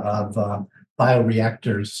area of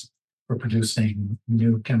bioreactors for producing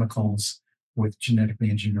new chemicals with genetically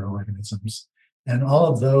engineered organisms. And all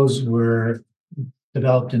of those were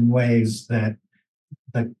developed in ways that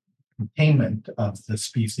the containment of the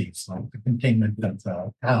species, like the containment of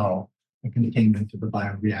the cow, the containment of the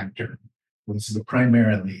bioreactor, was the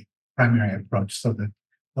primary approach, so that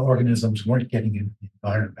the organisms weren't getting into the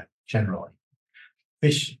environment generally.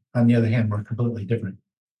 Fish, on the other hand, were a completely different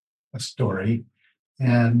story.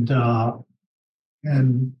 And I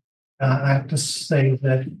have to say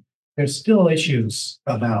that there's still issues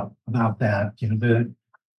about that.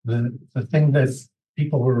 The thing that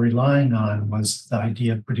people were relying on was the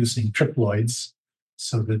idea of producing triploids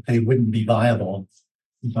so that they wouldn't be viable.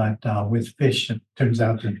 But with fish, it turns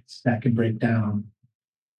out that can break down.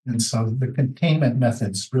 And so the containment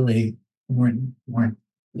methods really weren't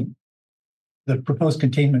the proposed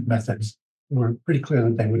containment methods were pretty clear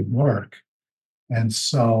that they would work. And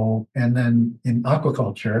then in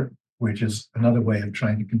aquaculture, which is another way of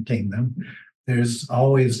trying to contain them, there's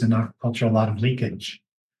always in aquaculture a lot of leakage.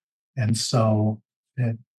 And so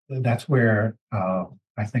that's where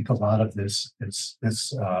I think a lot of this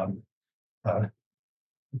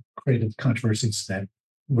created controversies that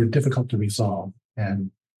were difficult to resolve. And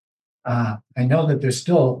I know that there's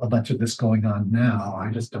still a bunch of this going on now. I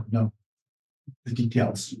just don't know the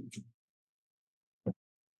details.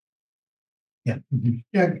 Yeah.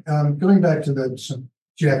 Yeah, going back to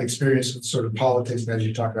you have experience with sort of politics, as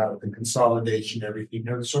you talk about with the consolidation, everything,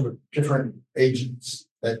 the sort of different agents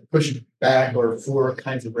that push back or for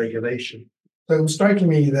kinds of regulation. So it was striking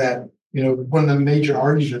me that, one of the major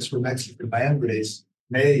arguments for Mexican landrace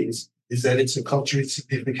maize is that it's a culturally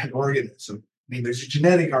significant organism. I mean, there's a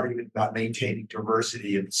genetic argument about maintaining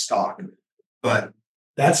diversity in the stock, but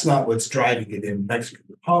that's not what's driving it in Mexican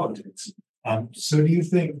politics. So do you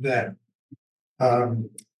think that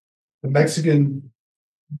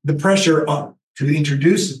the pressure to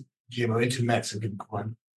introduce GMO into Mexican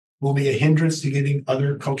corn will be a hindrance to getting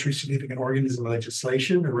other culturally significant organism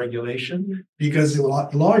legislation or regulation? Because the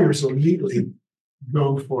lawyers will immediately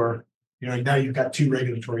go for, now you've got two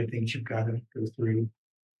regulatory things you've got to go through.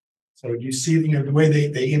 So you see, the way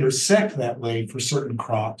they intersect that way for certain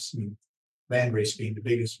crops, and landrace being the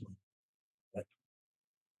biggest one.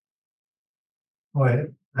 Boy,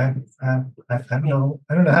 I don't know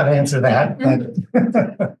how to answer that, but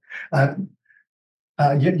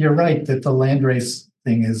you're right that the landrace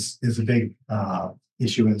thing is a big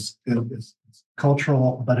issue. Is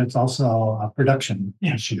cultural, but it's also a production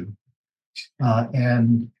issue,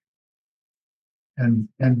 and And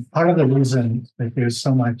part of the reason that there's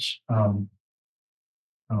so much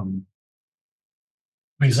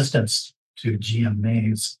resistance to GM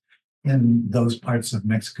maize in those parts of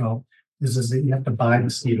Mexico is that you have to buy the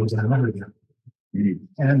seed over and over again.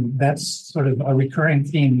 And that's sort of a recurring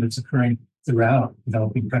theme that's occurring throughout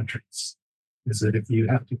developing countries, is that if you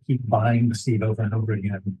have to keep buying the seed over and over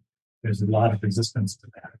again, there's a lot of resistance to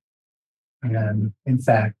that. And in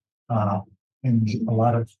fact, in a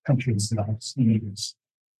lot of countries that I've seen,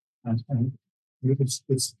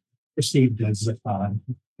 it's perceived as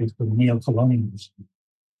neo-colonialism.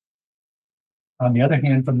 On the other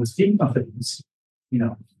hand, from the seed companies,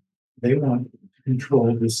 they want to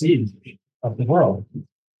control the seed of the world.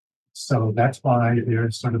 So that's why they're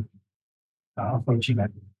sort of approaching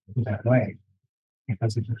it that way.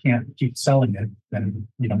 Because if you can't keep selling it, then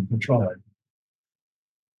you don't control it.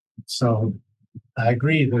 So I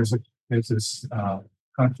agree. There's this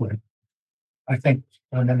conflict. I think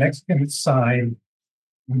on the Mexican side,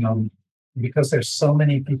 because there's so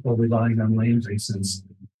many people relying on land races,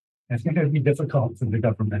 I think it would be difficult for the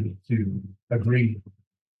government to agree,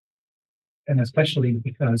 and especially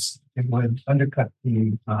because it would undercut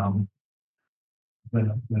the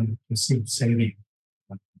seed saving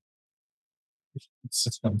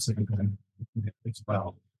systems that are going as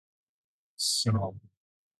well. So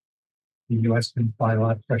the U.S. can apply a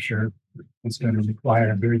lot of pressure. It's going to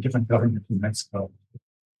require a very different government in Mexico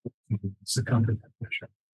to succumb to that pressure.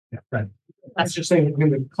 Yeah, right. I was just saying,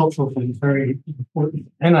 the cultural thing is very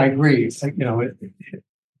important, and I agree. It's like,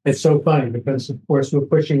 it's so funny because, of course, we're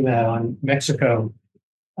pushing that on Mexico,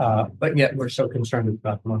 but yet we're so concerned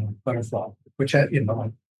about the monarch butterfly, which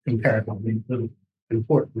comparatively little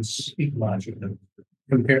importance ecologically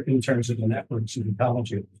compared in terms of the networks and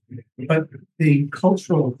ecology. But the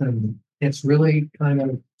cultural thing, it's really kind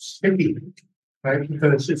of sticky, right?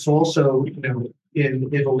 Because it's also, in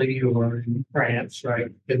Italy or in France,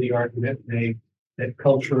 right? In the argument made that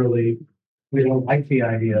culturally we don't like the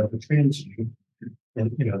idea of a transgene,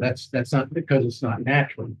 and that's not because it's not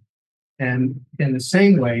natural. And in the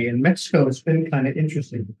same way, in Mexico, it's been kind of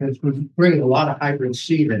interesting because we bring a lot of hybrid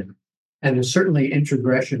seed in, and there's certainly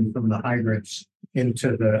introgression from the hybrids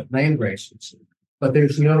into the land races, but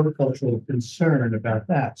there's no cultural concern about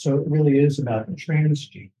that. So it really is about the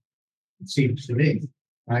transgene, it seems to me.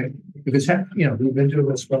 Right? Because, we've been doing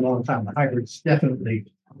this for a long time. The hybrids definitely,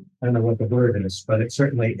 I don't know what the word is, but it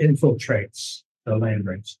certainly infiltrates the land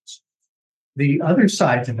races. The other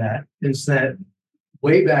side to that is that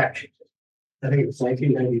way back, I think it was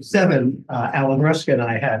 1997, Alan Ruska and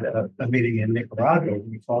I had a meeting in Nicaragua.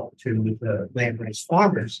 We talked to the land race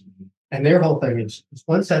farmers, and their whole thing is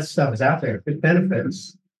once that stuff is out there, if it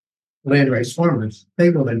benefits land race farmers, they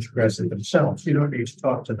will integrate it themselves. You don't need to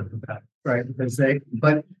talk to them about it, right?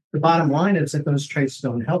 But the bottom line is that those traits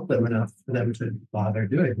don't help them enough for them to bother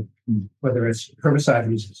doing it. Whether it's herbicide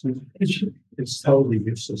resistance, it's totally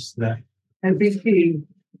useless to that. And BP,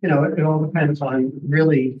 it all depends on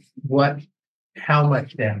really how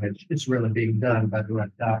much damage is really being done by the right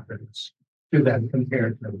doctors to them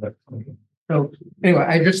compared to what. So anyway,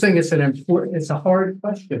 I just think it's a hard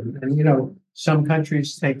question. And, some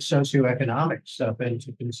countries take socioeconomic stuff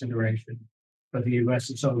into consideration, but the U.S.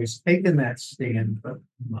 has always taken that stand for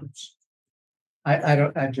months.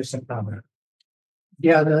 I just have comment.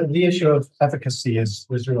 Yeah, the issue of efficacy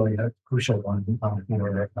was really a crucial one for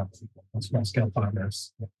small scale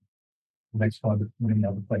farmers, Mexico and many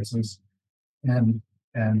other places, and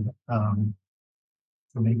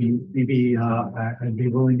so maybe I'd be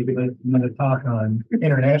willing to give another talk on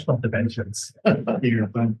international dimensions here,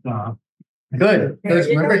 but. Good.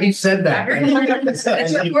 Remember he said that.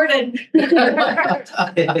 It's recorded.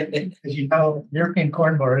 As European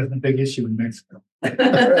corn borer is a big issue in Mexico.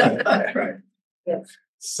 Right. Yes.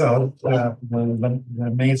 So the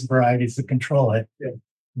maize varieties that control it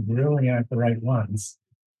really aren't the right ones.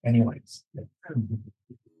 Anyways.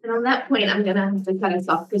 And on that point, I'm going to have to cut us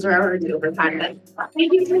off because we're already over time.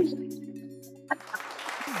 Thank you.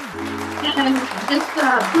 And just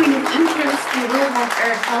point of interest, we will have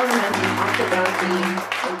Eric Kellerman talk about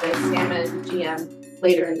the salmon GM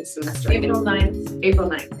later in the semester. April 9th. April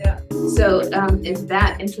 9th. Yeah. So if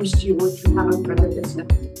that interests you, we can have a further discussion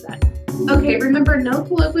of that. Okay, remember no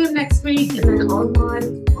colloquium next week and then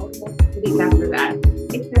online the week after that.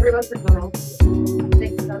 Thanks everyone for coming.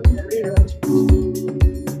 Thanks,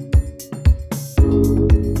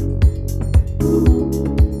 everyone.